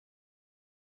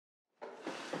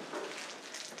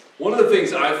One of the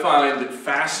things I find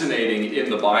fascinating in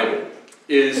the Bible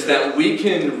is that we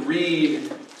can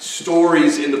read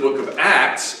stories in the book of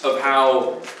Acts of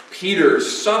how Peter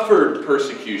suffered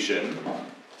persecution,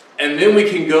 and then we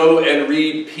can go and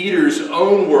read Peter's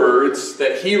own words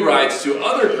that he writes to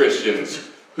other Christians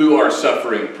who are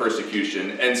suffering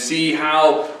persecution, and see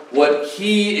how what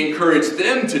he encouraged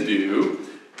them to do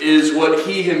is what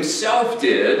he himself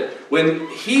did when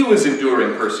he was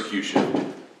enduring persecution.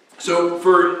 So,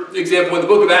 for example, in the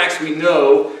book of Acts, we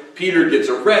know Peter gets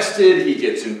arrested, he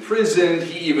gets imprisoned,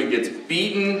 he even gets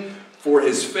beaten for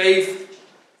his faith.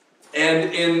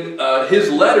 And in his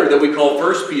letter that we call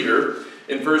 1 Peter,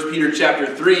 in 1 Peter chapter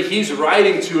 3, he's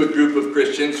writing to a group of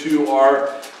Christians who are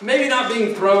maybe not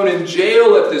being thrown in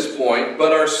jail at this point,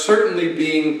 but are certainly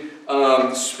being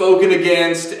spoken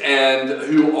against and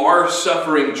who are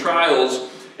suffering trials.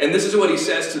 And this is what he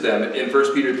says to them in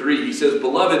 1 Peter 3. He says,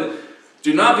 "Beloved,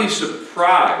 do not be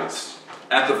surprised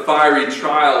at the fiery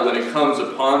trial when it comes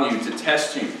upon you to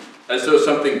test you, as though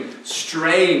something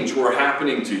strange were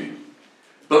happening to you.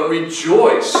 But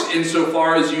rejoice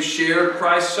insofar as you share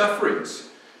Christ's sufferings,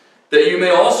 that you may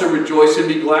also rejoice and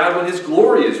be glad when his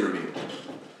glory is revealed.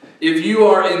 If you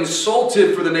are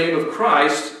insulted for the name of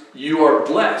Christ, you are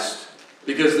blessed,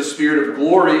 because the Spirit of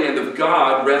glory and of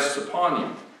God rests upon you.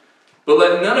 But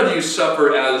let none of you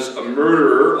suffer as a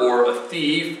murderer or a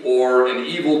thief or an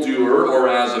evildoer or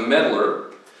as a meddler.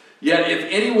 Yet if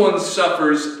anyone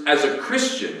suffers as a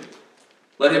Christian,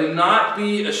 let him not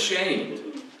be ashamed,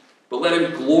 but let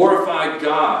him glorify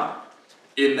God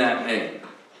in that name."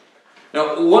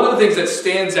 Now, one of the things that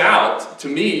stands out to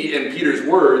me in Peter's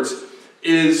words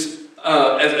is,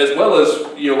 as well as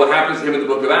what happens to him in the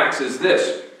book of Acts, is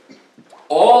this.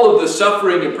 All of the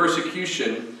suffering and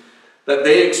persecution that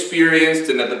they experienced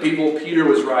and that the people Peter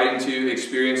was writing to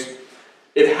experienced,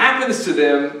 it happens to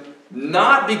them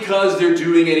not because they're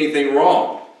doing anything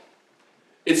wrong.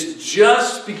 It's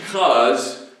just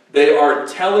because they are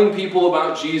telling people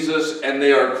about Jesus and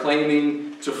they are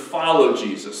claiming to follow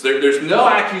Jesus. There's no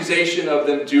accusation of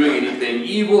them doing anything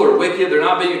evil or wicked. They're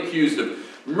not being accused of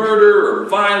murder or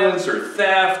violence or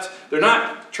theft. They're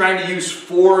not trying to use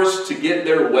force to get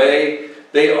their way.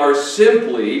 They are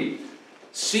simply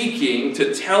seeking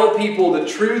to tell people the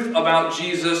truth about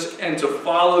Jesus and to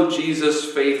follow Jesus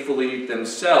faithfully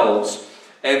themselves.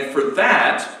 And for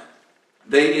that,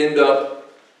 they end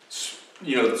up,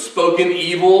 spoken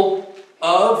evil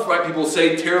of, right? People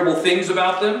say terrible things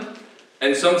about them.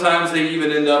 And sometimes they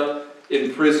even end up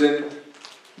in prison,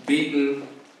 beaten.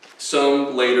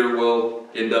 Some later will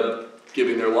end up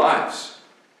giving their lives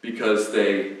because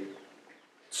they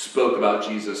spoke about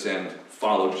Jesus and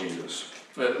followed Jesus.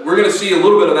 We're going to see a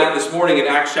little bit of that this morning in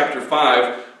Acts chapter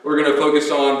 5. We're going to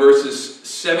focus on verses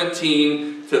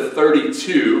 17 to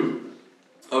 32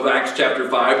 of Acts chapter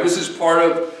 5. This is part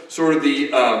of sort of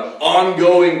the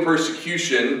ongoing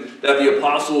persecution that the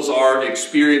apostles are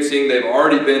experiencing. They've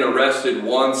already been arrested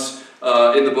once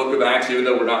in the book of Acts, even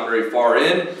though we're not very far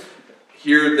in.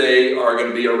 Here they are going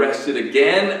to be arrested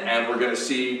again, and we're going to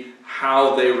see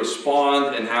how they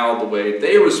respond and how the way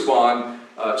they respond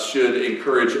should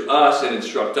encourage us and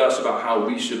instruct us about how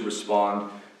we should respond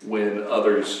when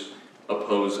others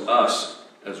oppose us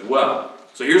as well.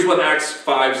 So here's what Acts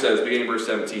 5 says, beginning verse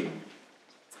 17.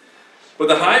 "But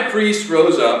the high priest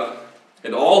rose up,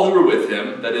 and all who were with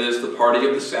him, that is, the party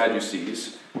of the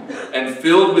Sadducees, and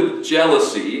filled with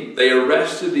jealousy, they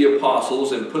arrested the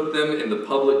apostles and put them in the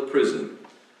public prison.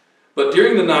 But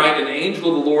during the night, an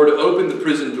angel of the Lord opened the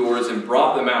prison doors and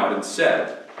brought them out and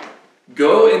said,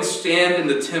 'Go and stand in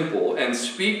the temple and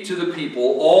speak to the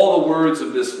people all the words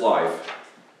of this life.'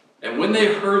 And when they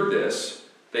heard this,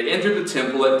 they entered the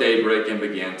temple at daybreak and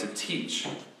began to teach.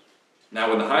 Now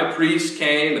when the high priest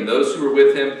came and those who were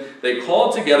with him, they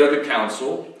called together the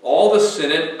council, all the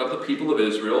senate of the people of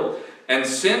Israel, and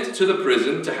sent to the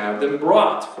prison to have them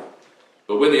brought.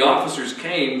 But when the officers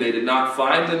came, they did not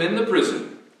find them in the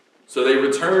prison. So they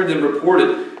returned and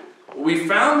reported, 'We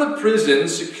found the prison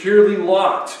securely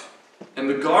locked, and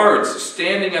the guards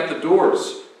standing at the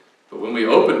doors. But when we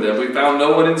opened them, we found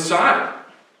no one inside.'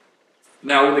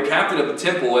 Now when the captain of the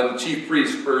temple and the chief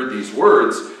priests heard these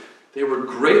words, they were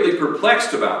greatly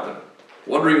perplexed about them,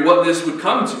 wondering what this would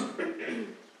come to.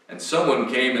 And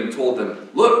someone came and told them,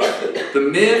 'Look, the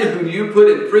men whom you put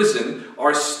in prison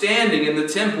are standing in the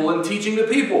temple and teaching the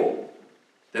people.'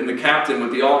 Then the captain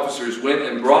with the officers went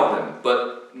and brought them,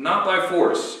 but not by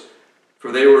force,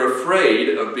 for they were afraid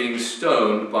of being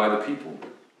stoned by the people.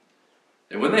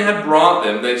 And when they had brought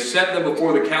them, they set them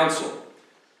before the council.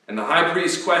 And the high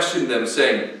priest questioned them,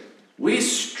 saying, 'We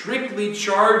strictly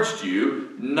charged you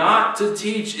not to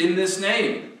teach in this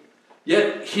name,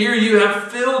 Yet here you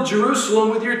have filled Jerusalem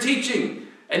with your teaching,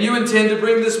 and you intend to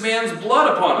bring this man's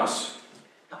blood upon us."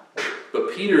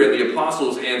 But Peter and the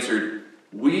apostles answered,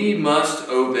 "We must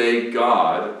obey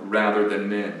God rather than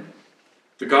men.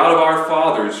 The God of our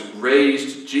fathers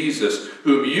raised Jesus,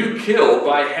 whom you killed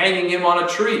by hanging him on a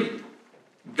tree.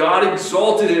 God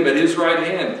exalted him at his right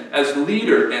hand as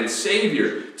leader and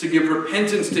Savior to give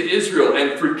repentance to Israel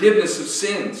and forgiveness of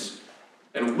sins.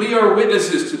 And we are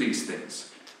witnesses to these things.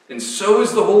 And so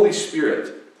is the Holy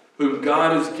Spirit, whom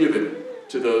God has given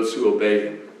to those who obey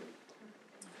him."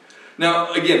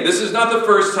 Now, again, this is not the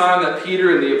first time that Peter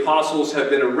and the apostles have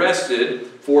been arrested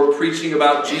for preaching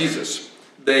about Jesus.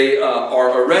 They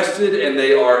are arrested and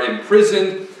they are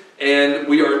imprisoned, and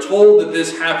we are told that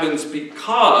this happens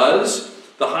because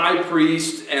the high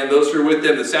priest and those who are with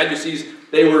them, the Sadducees,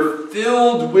 they were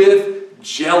filled with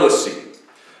jealousy.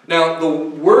 Now, the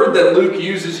word that Luke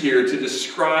uses here to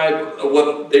describe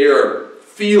what they are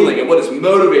feeling and what is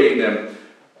motivating them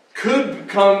could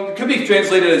be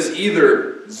translated as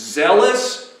either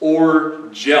zealous or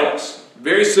jealous.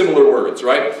 Very similar words,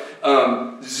 right?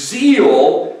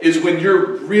 Zeal is when you're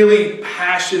really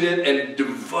passionate and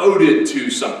devoted to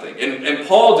something. And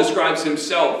Paul describes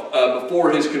himself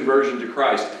before his conversion to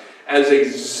Christ as a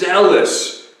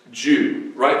zealous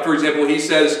Jew, right? For example, he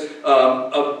says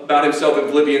about himself in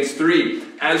Philippians 3,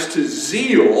 "As to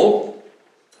zeal,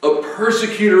 a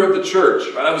persecutor of the church."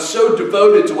 Right? I was so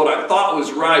devoted to what I thought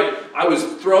was right, I was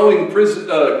throwing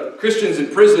Christians in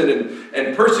prison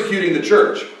and persecuting the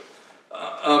church.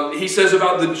 He says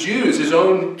about the Jews, his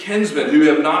own kinsmen who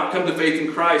have not come to faith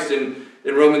in Christ, in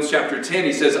Romans chapter 10,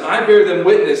 he says, "I bear them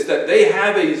witness that they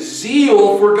have a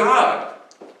zeal for God,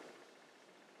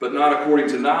 but not according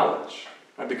to knowledge,"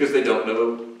 right? Because they don't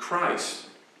know Christ.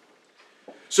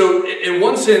 So in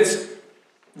one sense,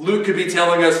 Luke could be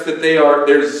telling us that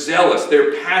they're zealous,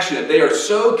 they're passionate, they are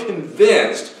so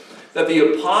convinced that the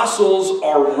apostles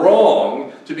are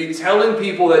wrong to be telling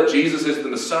people that Jesus is the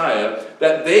Messiah,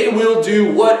 that they will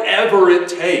do whatever it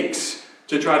takes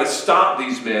to try to stop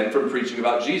these men from preaching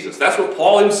about Jesus. That's what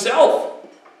Paul himself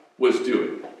was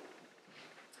doing.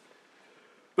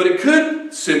 But it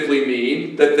could simply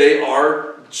mean that they are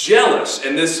jealous,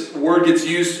 and this word gets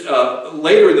used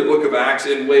later in the book of Acts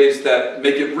in ways that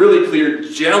make it really clear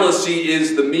jealousy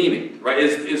is the meaning, right?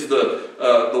 Is the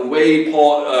way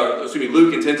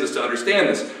Luke intends us to understand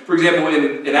this. For example,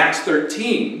 in Acts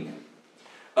 13,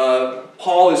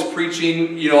 Paul is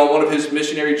preaching, on one of his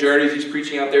missionary journeys. He's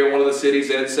preaching out there in one of the cities,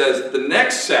 and it says the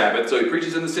next Sabbath. So he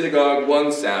preaches in the synagogue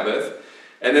one Sabbath,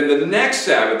 and then the next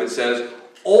Sabbath it says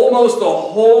almost the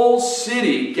whole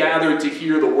city gathered to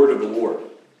hear the word of the Lord.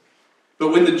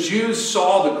 But when the Jews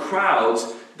saw the crowds,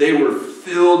 they were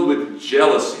filled with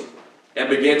jealousy and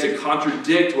began to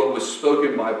contradict what was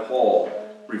spoken by Paul,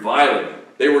 reviling him.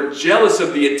 They were jealous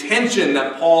of the attention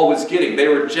that Paul was getting. They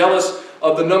were jealous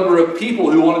of the number of people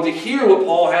who wanted to hear what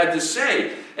Paul had to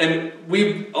say. And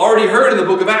we've already heard in the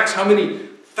book of Acts how many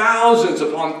thousands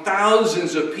upon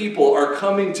thousands of people are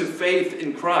coming to faith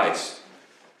in Christ.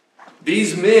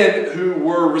 These men who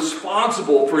were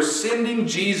responsible for sending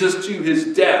Jesus to his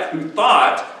death, who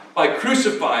thought by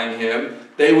crucifying him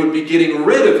they would be getting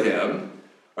rid of him,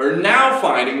 are now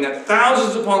finding that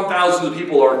thousands upon thousands of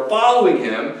people are following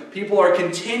him. People are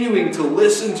continuing to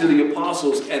listen to the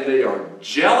apostles, and they are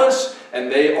jealous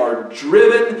and they are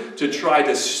driven to try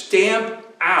to stamp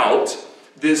out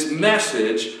this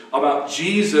message about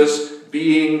Jesus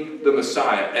being the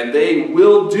Messiah. And they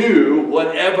will do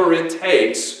whatever it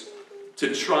takes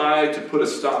to try to put a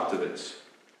stop to this.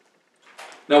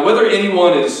 Now, whether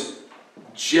anyone is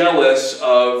jealous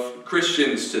of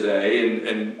Christians today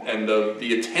and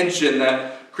the attention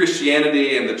that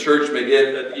Christianity and the church may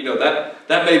get,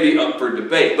 that may be up for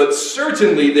debate. But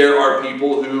certainly there are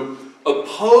people who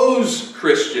oppose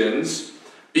Christians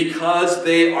because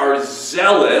they are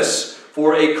zealous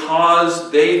for a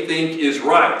cause they think is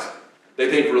right.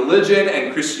 They think religion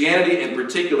and Christianity in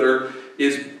particular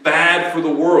is bad for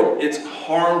the world. It's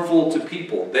harmful to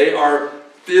people. They are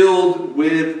filled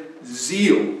with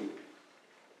zeal.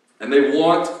 And they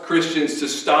want Christians to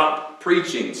stop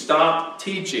preaching, stop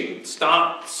teaching,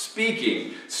 stop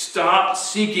speaking, stop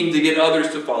seeking to get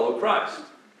others to follow Christ.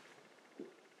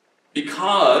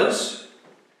 Because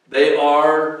they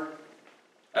are,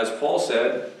 as Paul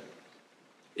said,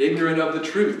 ignorant of the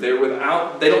truth. They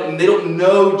don't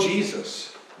know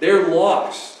Jesus. They're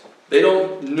lost. They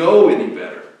don't know any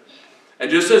better.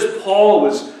 And just as Paul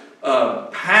was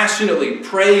passionately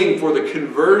praying for the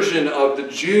conversion of the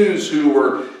Jews who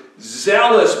were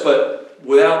zealous but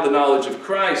without the knowledge of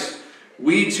Christ,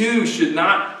 we too should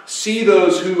not see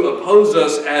those who oppose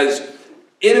us as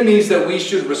enemies that we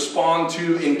should respond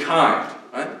to in kind.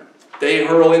 Right? They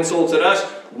hurl insults at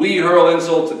us, we hurl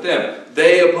insults at them.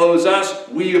 They oppose us,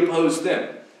 we oppose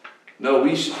them. No,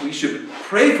 we should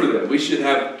pray for them. We should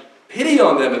have pity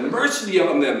on them and mercy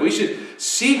on them. We should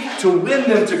seek to win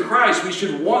them to Christ. We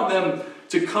should want them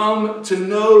to come to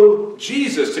know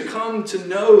Jesus, to come to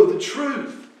know the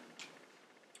truth.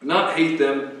 Not hate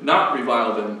them, not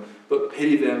revile them, but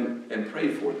pity them and pray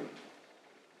for them.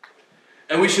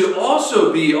 And we should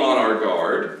also be on our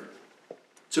guard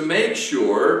to make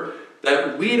sure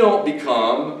that we don't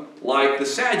become like the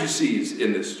Sadducees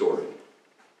in this story.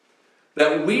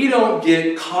 That we don't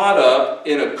get caught up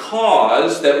in a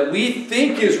cause that we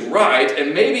think is right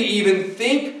and maybe even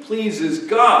think pleases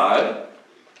God,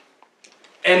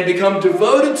 and become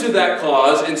devoted to that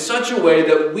cause in such a way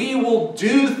that we will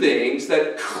do things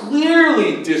that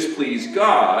clearly displease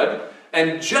God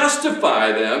and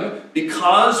justify them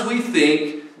because we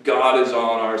think God is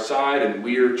on our side and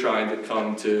we're trying to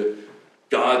come to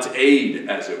God's aid,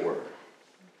 as it were.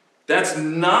 That's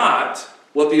not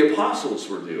what the apostles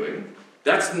were doing.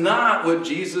 That's not what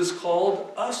Jesus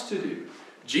called us to do.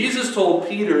 Jesus told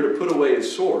Peter to put away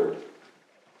his sword.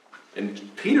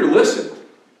 And Peter listened.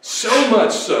 So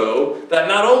much so that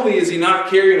not only is he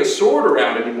not carrying a sword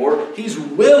around anymore, he's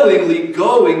willingly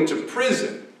going to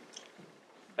prison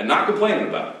and not complaining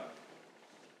about it.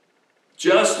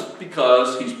 Just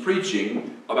because he's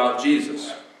preaching about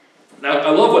Jesus. Now,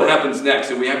 I love what happens next,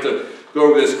 and we have to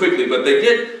go over this quickly, but they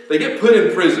get put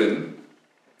in prison,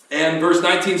 and verse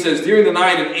 19 says, during the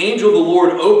night, an angel of the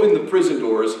Lord opened the prison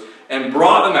doors and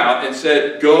brought them out and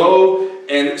said, go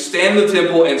and stand in the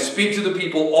temple and speak to the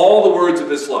people all the words of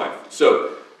this life.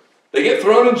 So they get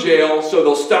thrown in jail, so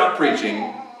they'll stop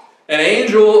preaching. An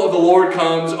angel of the Lord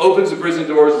comes, opens the prison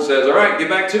doors and says, all right, get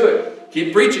back to it.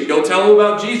 Keep preaching. Go tell them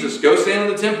about Jesus. Go stand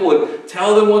in the temple and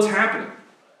tell them what's happening.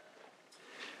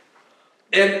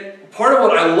 And part of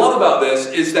what I love about this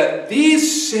is that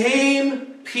these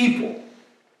same people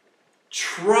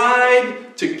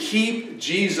tried to keep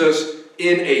Jesus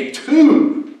in a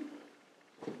tomb.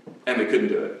 And they couldn't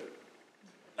do it.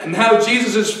 And now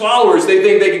Jesus' followers, they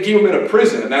think they can keep him in a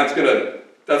prison, and that's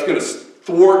gonna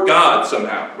thwart God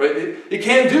somehow. Right? You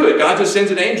can't do it. God just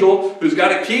sends an angel who's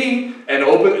got a key and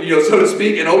so to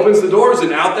speak, and opens the doors,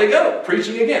 and out they go,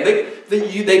 preaching again.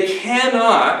 They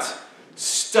cannot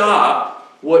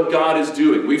stop what God is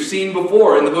doing. We've seen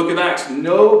before in the book of Acts,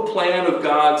 no plan of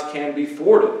God's can be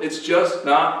thwarted. It's just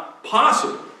not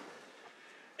possible.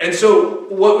 And so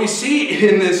what we see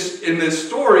in this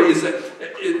story is that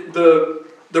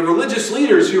the religious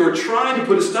leaders who are trying to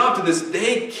put a stop to this,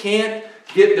 they can't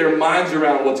get their minds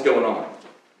around what's going on.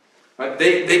 Right?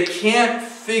 They can't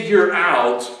figure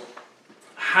out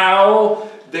how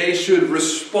they should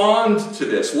respond to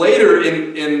this. Later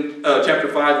in chapter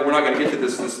 5, and we're not going to get to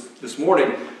this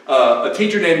morning, a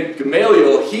teacher named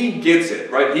Gamaliel, he gets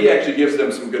it. Right? He actually gives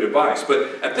them some good advice.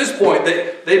 But at this point,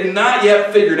 they've not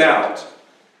yet figured out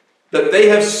that they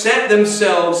have set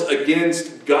themselves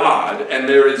against God, and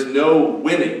there is no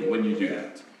winning when you do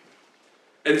that.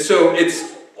 And so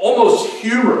it's almost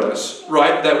humorous,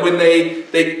 right, that when they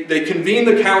convene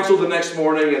the council the next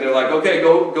morning, and they're like, okay,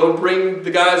 go bring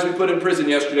the guys we put in prison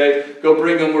yesterday, go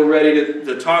bring them, we're ready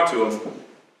to talk to them,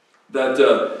 that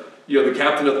the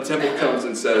captain of the temple comes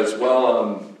and says,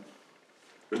 well,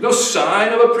 there's no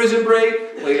sign of a prison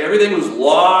break, like everything was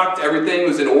locked, everything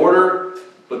was in order,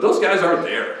 but those guys aren't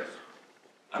there.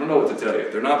 I don't know what to tell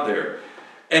you. They're not there.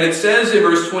 And it says in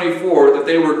verse 24 that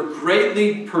they were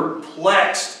greatly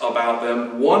perplexed about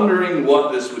them, wondering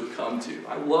what this would come to.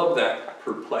 I love that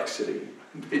perplexity.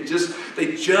 They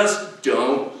just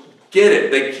don't get it.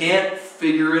 They can't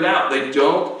figure it out. They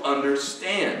don't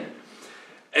understand.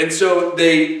 And so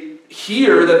they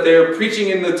hear that they're preaching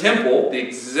in the temple, the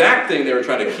exact thing they were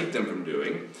trying to keep them from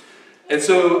doing. And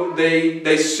so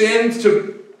they send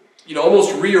to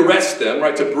almost rearrest them,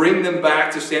 right, to bring them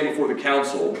back to stand before the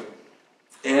council.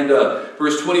 And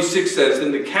verse 26 says,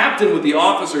 then the captain with the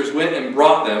officers went and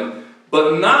brought them,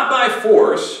 but not by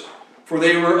force, for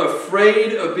they were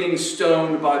afraid of being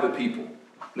stoned by the people.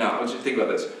 Now, I want you to think about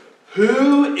this.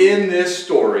 Who in this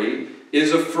story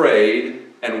is afraid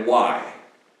and why?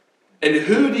 And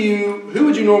who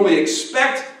would you normally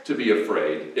expect to be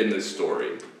afraid in this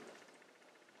story?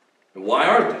 And why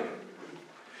aren't they?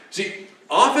 See,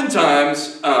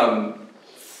 oftentimes,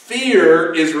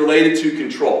 fear is related to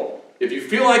control. If you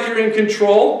feel like you're in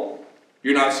control,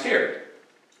 you're not scared,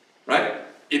 right?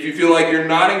 If you feel like you're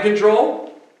not in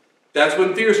control, that's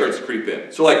when fear starts to creep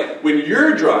in. So like when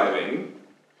you're driving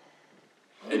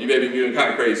and you may be feeling kind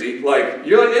of crazy, like,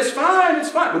 you're like, it's fine, it's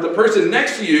fine. But the person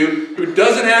next to you who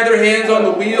doesn't have their hands on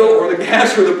the wheel or the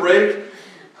gas or the brake,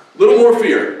 a little more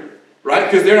fear, right?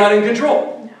 Because they're not in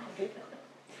control.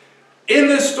 In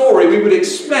this story, we would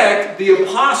expect the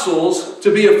apostles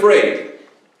to be afraid.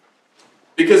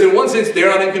 Because in one sense, they're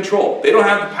not in control. They don't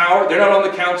have the power. They're not on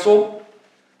the council.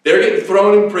 They're getting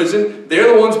thrown in prison.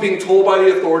 They're the ones being told by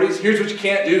the authorities, here's what you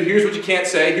can't do, here's what you can't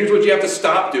say, here's what you have to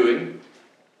stop doing.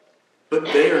 But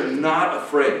they are not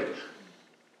afraid.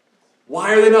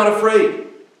 Why are they not afraid?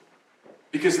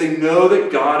 Because they know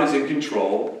that God is in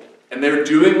control, and they're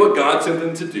doing what God sent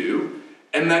them to do,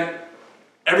 and that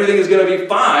everything is going to be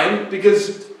fine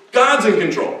because God's in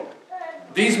control.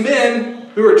 These men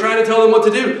who are trying to tell them what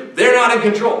to do, they're not in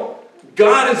control.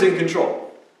 God is in control.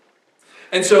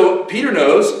 And so Peter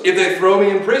knows, if they throw me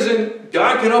in prison,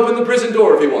 God can open the prison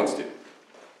door if he wants to.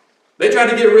 They tried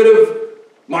to get rid of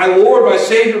my Lord, my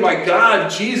Savior, my God,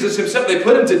 Jesus himself. They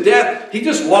put him to death. He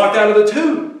just walked out of the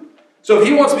tomb. So if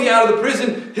he wants me out of the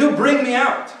prison, he'll bring me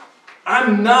out.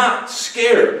 I'm not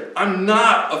scared. I'm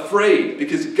not afraid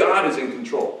because God is in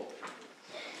control.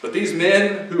 But these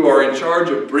men who are in charge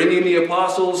of bringing the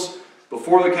apostles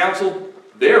before the council,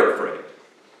 they're afraid.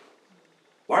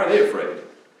 Why are they afraid?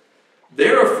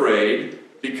 They're afraid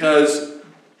because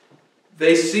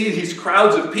they see these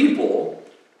crowds of people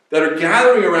that are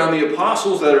gathering around the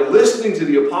apostles, that are listening to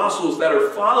the apostles, that are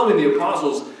following the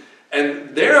apostles, and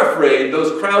they're afraid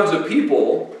those crowds of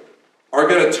people are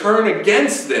going to turn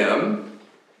against them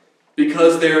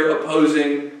because they're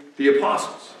opposing the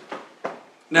apostles.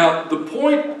 Now, the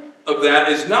point of that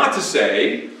is not to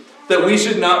say that we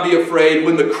should not be afraid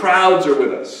when the crowds are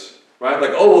with us. Right?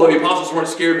 Like, oh, well, the apostles weren't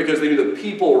scared because they knew the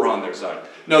people were on their side.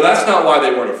 No, that's not why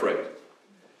they weren't afraid.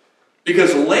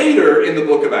 Because later in the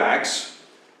book of Acts,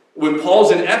 when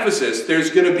Paul's in Ephesus,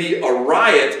 there's going to be a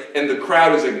riot and the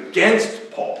crowd is against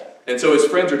Paul. And so his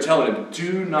friends are telling him,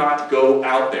 do not go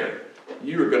out there.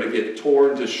 You are going to get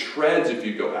torn to shreds if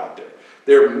you go out there.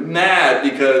 They're mad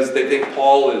because they think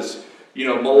Paul is,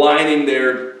 maligning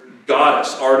their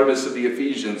goddess, Artemis of the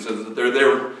Ephesians. So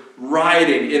they're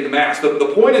rioting in mass.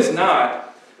 The point is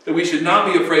not that we should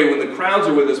not be afraid when the crowds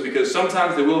are with us, because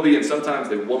sometimes they will be and sometimes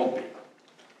they won't be.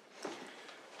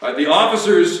 The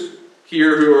officers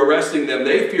here who are arresting them,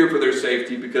 they fear for their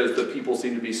safety because the people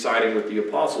seem to be siding with the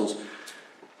apostles.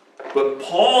 But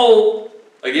Paul,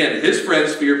 again, his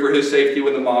friends fear for his safety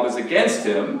when the mob is against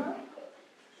him.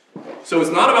 So it's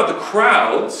not about the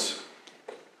crowds.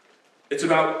 It's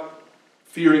about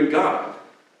fearing God.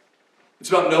 It's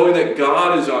about knowing that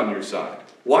God is on your side.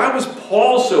 Why was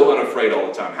Paul so unafraid all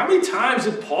the time? How many times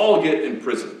did Paul get in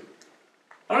prison?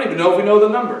 I don't even know if we know the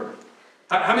number.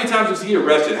 How many times was he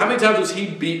arrested? How many times was he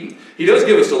beaten? He does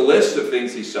give us a list of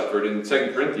things he suffered in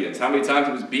 2 Corinthians. How many times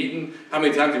he was beaten? How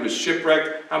many times he was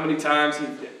shipwrecked? How many times he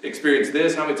experienced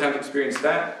this? How many times he experienced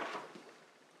that?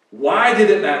 Why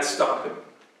didn't that stop him?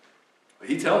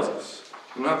 He tells us.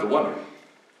 We don't have to wonder.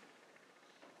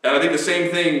 And I think the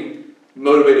same thing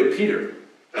motivated Peter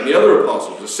and the other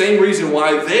apostles. The same reason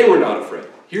why they were not afraid.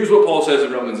 Here's what Paul says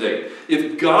in Romans 8.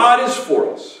 If God is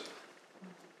for us,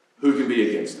 who can be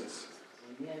against us?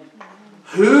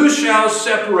 Who shall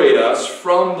separate us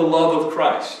from the love of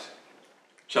Christ?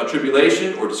 Shall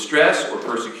tribulation or distress or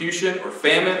persecution or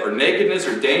famine or nakedness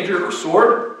or danger or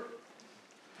sword?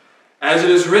 As it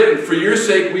is written, for your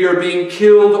sake we are being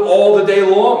killed all the day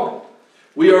long.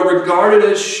 We are regarded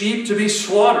as sheep to be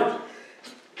slaughtered.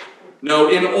 No,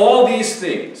 in all these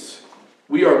things,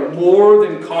 we are more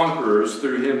than conquerors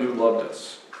through him who loved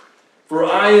us. For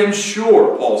I am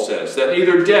sure, Paul says, that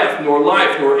neither death, nor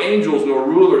life, nor angels, nor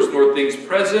rulers, nor things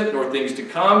present, nor things to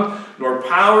come, nor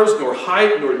powers, nor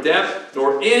height, nor depth,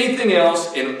 nor anything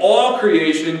else in all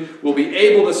creation will be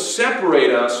able to separate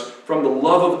us from the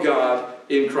love of God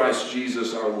in Christ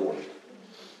Jesus our Lord.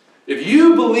 If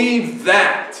you believe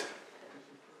that,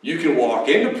 you can walk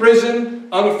into prison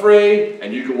unafraid,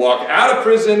 and you can walk out of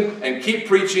prison and keep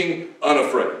preaching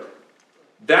unafraid.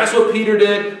 That's what Peter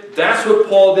did. That's what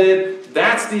Paul did.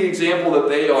 That's the example that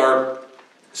they are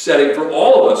setting for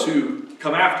all of us who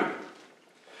come after them.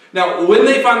 Now, when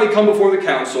they finally come before the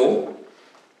council,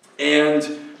 and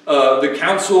the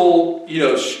council,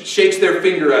 shakes their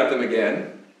finger at them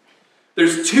again,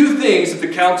 there's two things that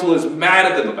the council is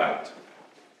mad at them about.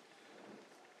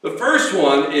 The first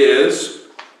one is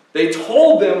they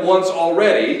told them once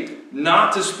already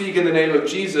not to speak in the name of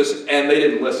Jesus, and they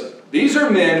didn't listen. These are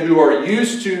men who are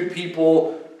used to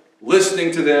people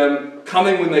listening to them,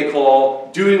 coming when they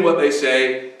call, doing what they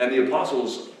say, and the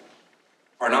apostles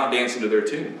are not dancing to their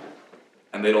tune,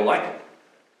 and they don't like it.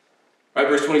 Right?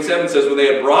 Verse 27 says, when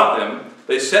they had brought them,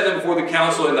 They set them before the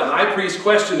council, and the high priest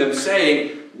questioned them,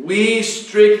 saying, "We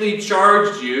strictly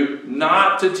charged you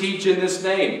not to teach in this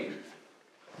name.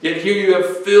 Yet here you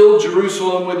have filled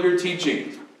Jerusalem with your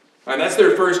teaching." And that's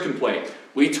their first complaint.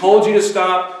 We told you to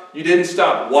stop, you didn't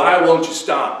stop. Why won't you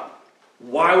stop?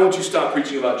 Why won't you stop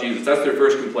preaching about Jesus? That's their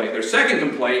first complaint. Their second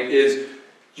complaint is,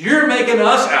 you're making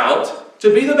us out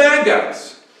to be the bad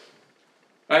guys.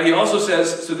 Right, he also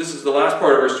says, so this is the last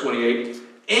part of verse 28,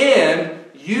 and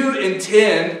you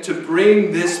intend to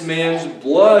bring this man's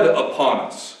blood upon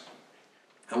us.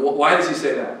 And why does he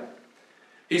say that?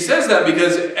 He says that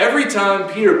because every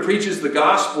time Peter preaches the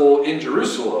gospel in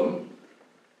Jerusalem,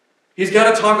 he's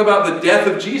got to talk about the death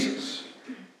of Jesus.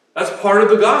 That's part of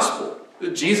the gospel.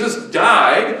 Jesus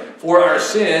died for our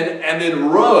sin and then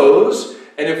rose,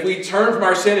 and if we turn from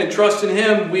our sin and trust in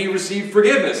him, we receive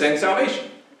forgiveness and salvation.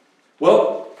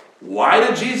 Well, why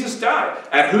did Jesus die?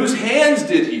 At whose hands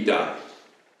did he die?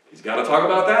 He's got to talk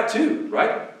about that too,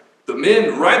 right? The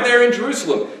men right there in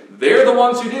Jerusalem, they're the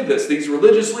ones who did this. These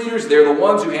religious leaders, they're the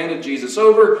ones who handed Jesus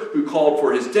over, who called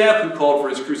for his death, who called for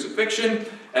his crucifixion.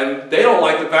 And they don't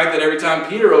like the fact that every time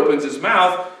Peter opens his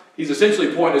mouth, he's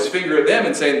essentially pointing his finger at them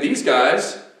and saying, these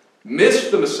guys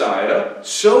missed the Messiah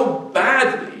so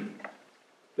badly,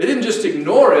 they didn't just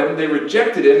ignore him, they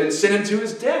rejected him and sent him to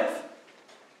his death.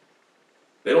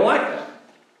 They don't like that.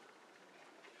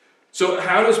 So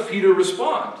how does Peter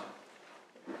respond?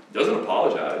 He doesn't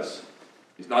apologize.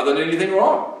 He's not done anything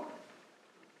wrong.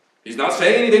 He's not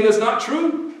saying anything that's not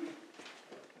true.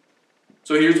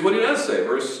 So here's what he does say,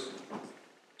 verse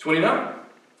 29.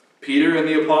 Peter and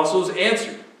the apostles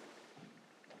answered,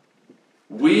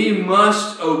 "We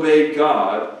must obey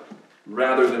God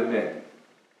rather than men."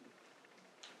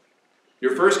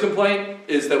 Your first complaint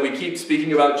is that we keep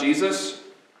speaking about Jesus.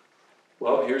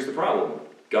 Well, here's the problem.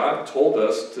 God told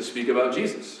us to speak about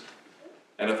Jesus.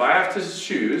 And if I have to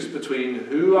choose between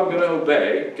who I'm going to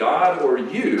obey, God or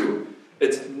you,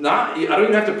 it's not, I don't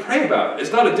even have to pray about it.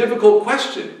 It's not a difficult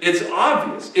question. It's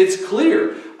obvious. It's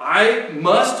clear. I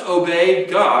must obey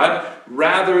God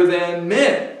rather than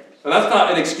men. Now, that's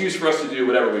not an excuse for us to do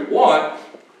whatever we want.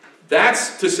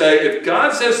 That's to say, if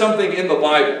God says something in the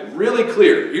Bible, really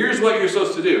clear, here's what you're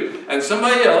supposed to do, and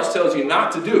somebody else tells you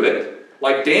not to do it,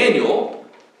 like Daniel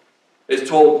is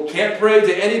told, can't pray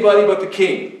to anybody but the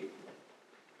king.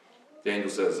 Daniel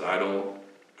says, I don't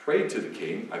pray to the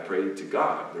king, I pray to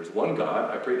God. There's one God,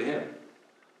 I pray to him.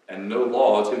 And no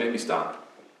law is going to make me stop.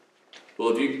 Well,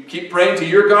 if you keep praying to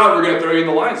your God, we're going to throw you in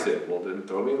the lion's den. Well, then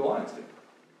throw me in the lion's den.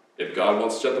 If God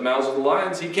wants to shut the mouths of the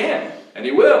lions, he can, and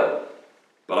he will.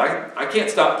 But I can't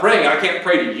stop praying. I can't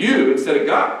pray to you instead of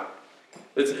God.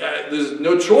 There's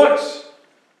no choice.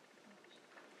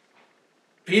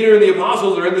 Peter and the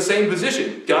apostles are in the same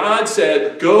position. God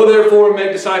said, go therefore and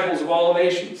make disciples of all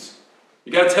nations.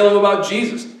 You got to tell them about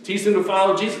Jesus. Teach them to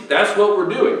follow Jesus. That's what we're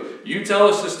doing. You tell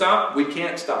us to stop, we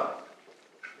can't stop.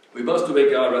 We must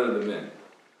obey God rather than men.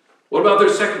 What about their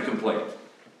second complaint?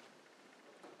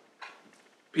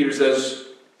 Peter says,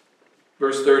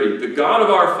 verse 30, the God of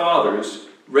our fathers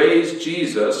raised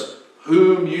Jesus,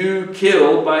 whom you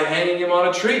killed by hanging him on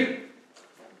a tree.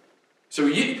 So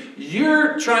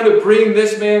you're trying to bring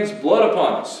this man's blood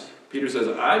upon us. Peter says,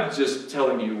 I'm just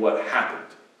telling you what happened.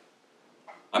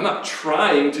 I'm not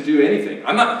trying to do anything.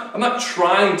 I'm not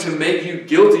trying to make you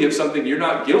guilty of something you're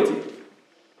not guilty of.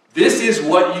 This is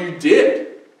what you did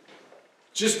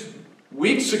just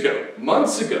weeks ago,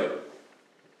 months ago.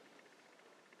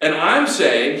 And I'm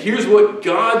saying, here's what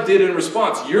God did in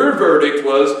response. Your verdict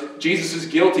was, Jesus is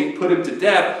guilty, put him to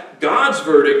death. God's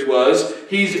verdict was,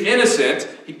 he's innocent.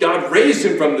 God raised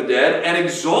him from the dead and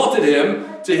exalted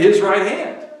him to his right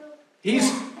hand.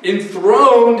 He's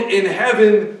enthroned in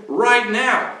heaven right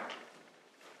now.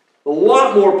 A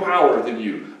lot more power than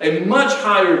you. A much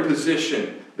higher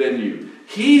position than you.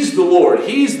 He's the Lord.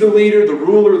 He's the leader, the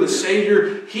ruler, the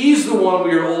Savior. He's the one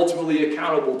we are ultimately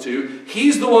accountable to.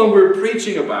 He's the one we're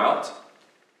preaching about.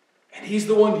 And he's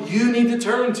the one you need to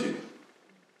turn to.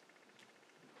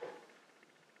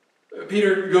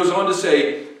 Peter goes on to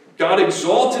say, God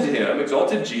exalted him,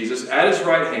 exalted Jesus, at his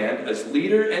right hand as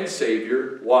leader and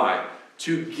Savior. Why?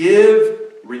 To give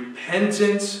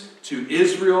repentance to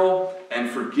Israel and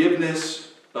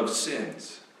forgiveness of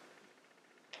sins.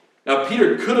 Now,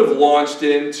 Peter could have launched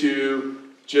into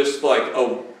just like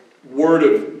a word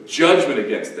of judgment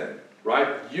against them,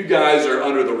 right? You guys are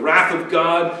under the wrath of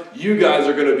God. You guys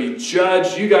are going to be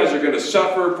judged. You guys are going to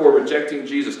suffer for rejecting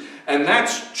Jesus. And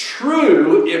that's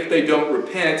true if they don't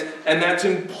repent. And that's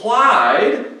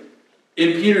implied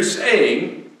in Peter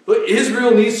saying, look,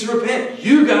 Israel needs to repent.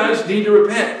 You guys need to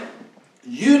repent.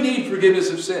 You need forgiveness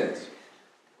of sins.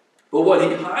 But what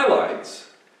he highlights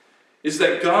is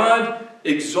that God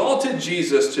exalted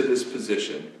Jesus to this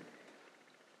position,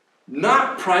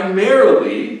 not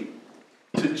primarily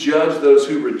to judge those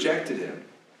who rejected him,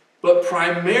 but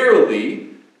primarily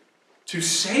to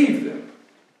save them,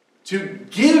 to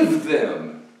give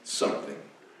them something.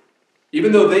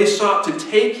 Even though they sought to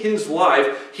take his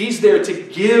life, he's there to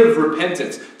give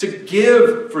repentance, to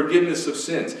give forgiveness of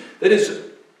sins. That is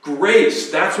grace.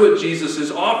 That's what Jesus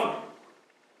is offering.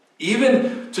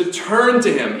 Even to turn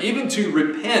to him, even to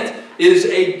repent, is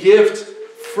a gift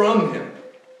from him.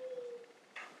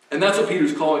 And that's what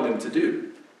Peter's calling them to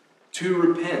do. To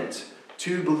repent,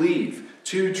 to believe,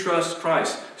 to trust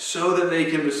Christ, so that they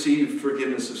can receive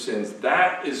forgiveness of sins.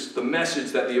 That is the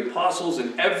message that the apostles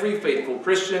and every faithful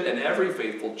Christian and every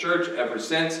faithful church ever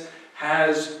since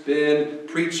has been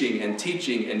preaching and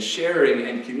teaching and sharing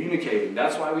and communicating.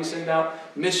 That's why we send out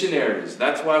missionaries.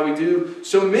 That's why we do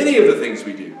so many of the things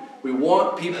we do. We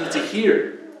want people to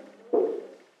hear.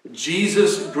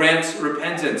 Jesus grants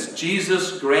repentance.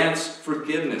 Jesus grants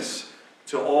forgiveness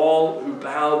to all who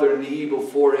bow their knee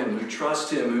before him, who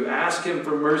trust him, who ask him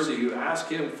for mercy, who ask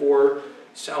him for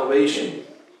salvation.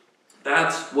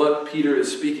 That's what Peter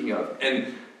is speaking of.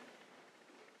 And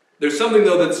there's something,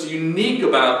 though, that's unique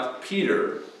about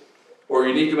Peter, or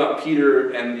unique about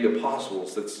Peter and the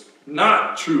apostles, that's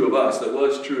not true of us, that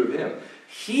was true of him.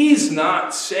 He's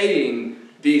not saying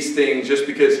these things just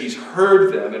because he's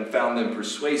heard them and found them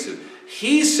persuasive.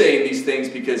 He's saying these things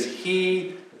because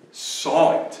he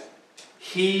saw it.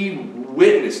 He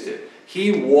witnessed it.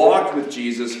 He walked with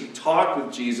Jesus. He talked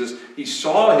with Jesus. He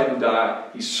saw him die.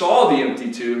 He saw the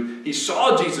empty tomb. He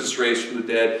saw Jesus raised from the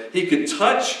dead. He could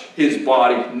touch his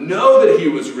body, know that he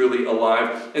was really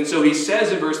alive. And so he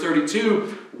says in verse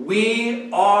 32,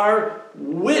 we are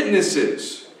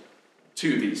witnesses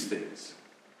to these things.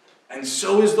 And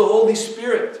so is the Holy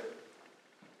Spirit.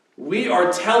 We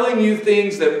are telling you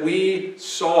things that we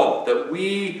saw, that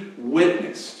we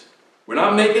witnessed. We're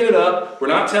not making it up. We're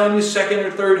not telling you second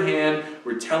or third hand.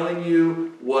 We're telling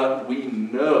you what we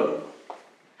know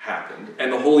happened.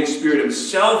 And the Holy Spirit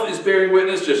himself is bearing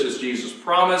witness, just as Jesus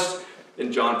promised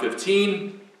in John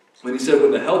 15, when he said,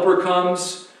 when the Helper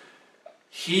comes,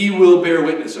 he will bear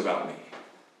witness about me.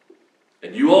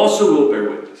 And you also will bear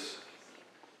witness.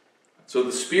 So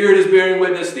the Spirit is bearing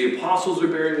witness. The apostles are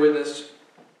bearing witness.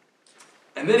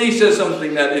 And then he says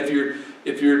something that if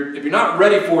you're not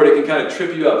ready for it, it can kind of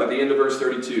trip you up at the end of verse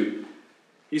 32.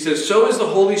 He says, so is the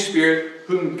Holy Spirit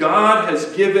whom God has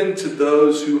given to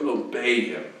those who obey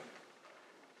him.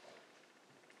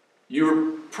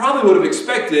 You probably would have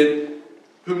expected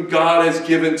whom God has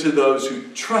given to those who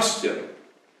trust him.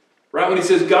 Right? When he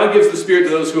says God gives the Spirit to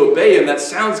those who obey him, that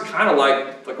sounds kind of like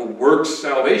a works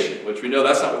salvation, which we know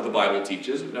that's not what the Bible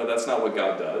teaches. We know that's not what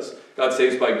God does. God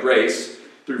saves by grace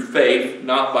through faith,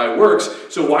 not by works.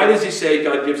 So why does he say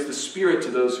God gives the Spirit to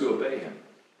those who obey him?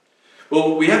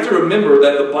 Well, we have to remember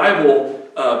that the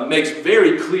Bible makes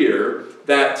very clear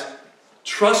that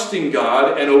trusting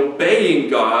God and obeying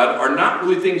God are not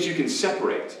really things you can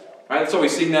separate. Right? That's why we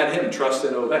sing that hymn, Trust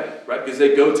and Obey, right? Because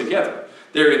they go together.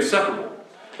 They're inseparable.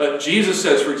 Jesus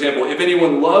says, for example, if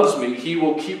anyone loves me, he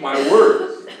will keep my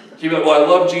word. Well, I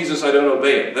love Jesus, I don't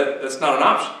obey him. That's not an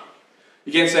option.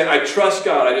 You can't say, I trust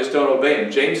God, I just don't obey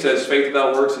him. James says, faith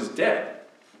without works is dead.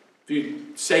 If you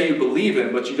say you believe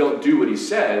him, but you don't do what he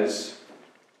says,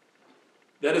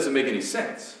 that doesn't make any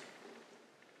sense.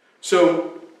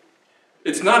 So,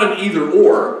 it's not an either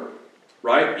or,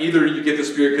 right? Either you get the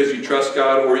Spirit because you trust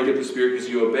God, or you get the Spirit because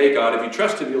you obey God. If you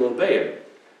trust him, you'll obey him.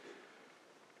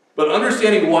 But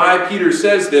understanding why Peter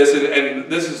says this, and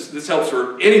this helps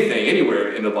for anything,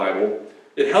 anywhere in the Bible,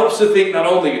 it helps to think not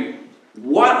only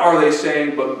what are they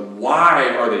saying, but why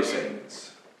are they saying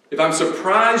this? If I'm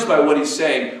surprised by what he's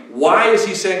saying, why is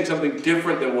he saying something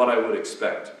different than what I would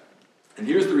expect? And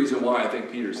here's the reason why I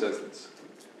think Peter says this.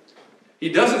 He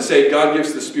doesn't say God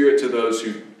gives the Spirit to those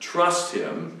who trust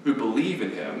him, who believe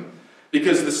in him,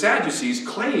 because the Sadducees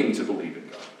claim to believe in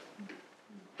God.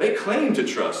 They claim to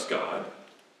trust God.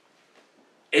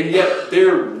 And yet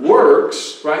their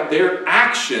works, right, their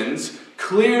actions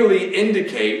clearly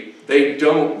indicate they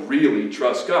don't really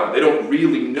trust God. They don't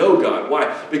really know God.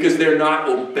 Why? Because they're not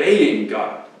obeying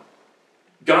God.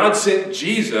 God sent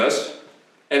Jesus,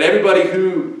 and everybody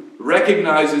who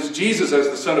recognizes Jesus as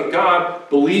the Son of God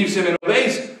believes him and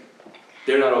obeys him.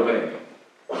 They're not obeying him.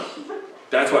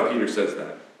 That's why Peter says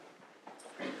that.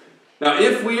 Now,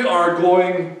 if we are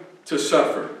going to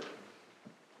suffer,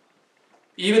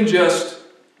 even just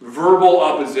verbal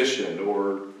opposition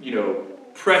or,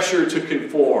 pressure to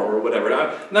conform or whatever.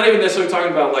 Not even necessarily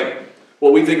talking about like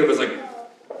what we think of as like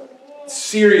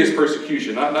serious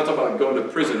persecution. Not talking about going to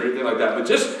prison or anything like that, but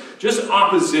just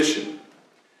opposition.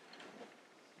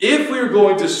 If we're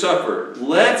going to suffer,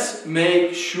 let's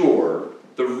make sure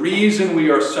the reason we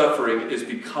are suffering is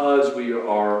because we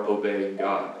are obeying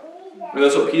God. And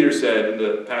that's what Peter said in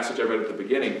the passage I read at the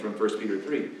beginning from 1 Peter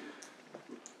 3.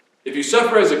 If you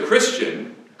suffer as a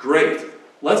Christian, great.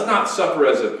 Let's not suffer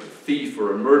as a thief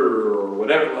or a murderer or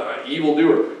whatever,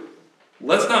 evildoer.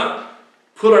 Let's not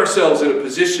put ourselves in a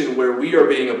position where we are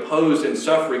being opposed and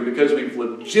suffering because we've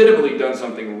legitimately done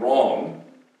something wrong.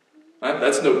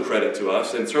 That's no credit to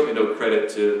us, and certainly no credit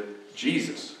to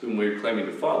Jesus, whom we're claiming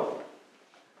to follow.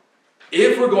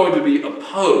 If we're going to be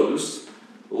opposed,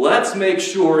 let's make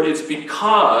sure it's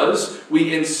because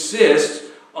we insist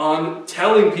on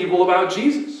telling people about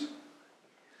Jesus.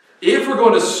 If we're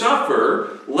going to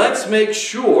suffer, let's make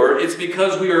sure it's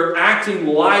because we are acting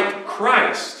like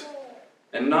Christ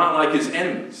and not like his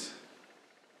enemies.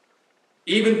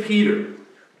 Even Peter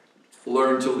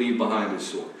learned to leave behind his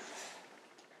sword.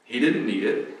 He didn't need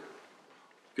it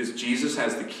because Jesus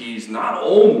has the keys not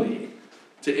only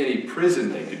to any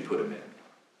prison they could put him in,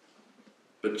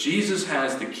 but Jesus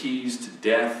has the keys to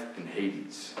death and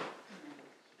Hades.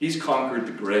 He's conquered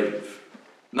the grave.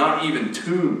 Not even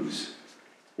tombs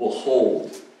will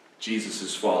hold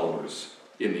Jesus' followers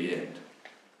in the end.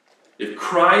 If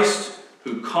Christ,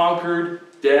 who conquered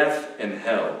death and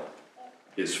hell,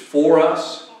 is for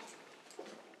us,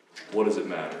 what does it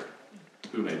matter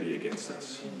who may be against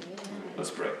us?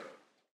 Let's pray.